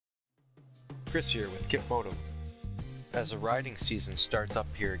Chris here with KIP Moto. As the riding season starts up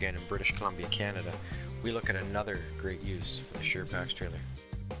here again in British Columbia, Canada, we look at another great use for the SherpaX trailer.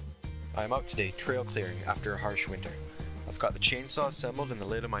 I am out today trail clearing after a harsh winter. I've got the chainsaw assembled and the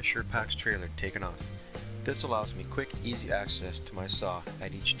lid of my SherpaX trailer taken off. This allows me quick, easy access to my saw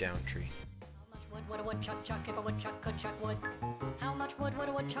at each down tree. How much wood would a woodchuck chuck if a woodchuck could chuck wood? How much wood would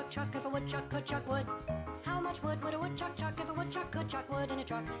a woodchuck chuck if a woodchuck could chuck wood? How much wood would a woodchuck chuck if a woodchuck could chuck wood in a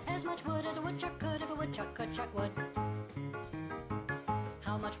truck? As much wood as a woodchuck could if a woodchuck could chuck wood.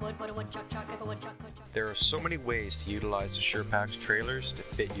 How much wood would a woodchuck chuck if a woodchuck could chuck? There are so many ways to utilize the SherpaX trailers to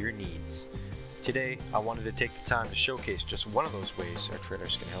fit your needs. Today, I wanted to take the time to showcase just one of those ways our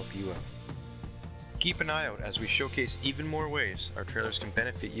trailers can help you out. Keep an eye out as we showcase even more ways our trailers can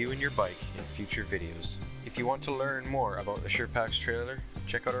benefit you and your bike in future videos. If you want to learn more about the SherpaX trailer,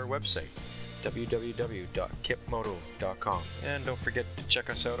 check out our website, www.kipmoto.com, and don't forget to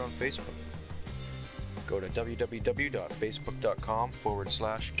check us out on Facebook. Go to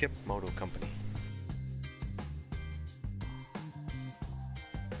www.facebook.com/KIP Moto Company.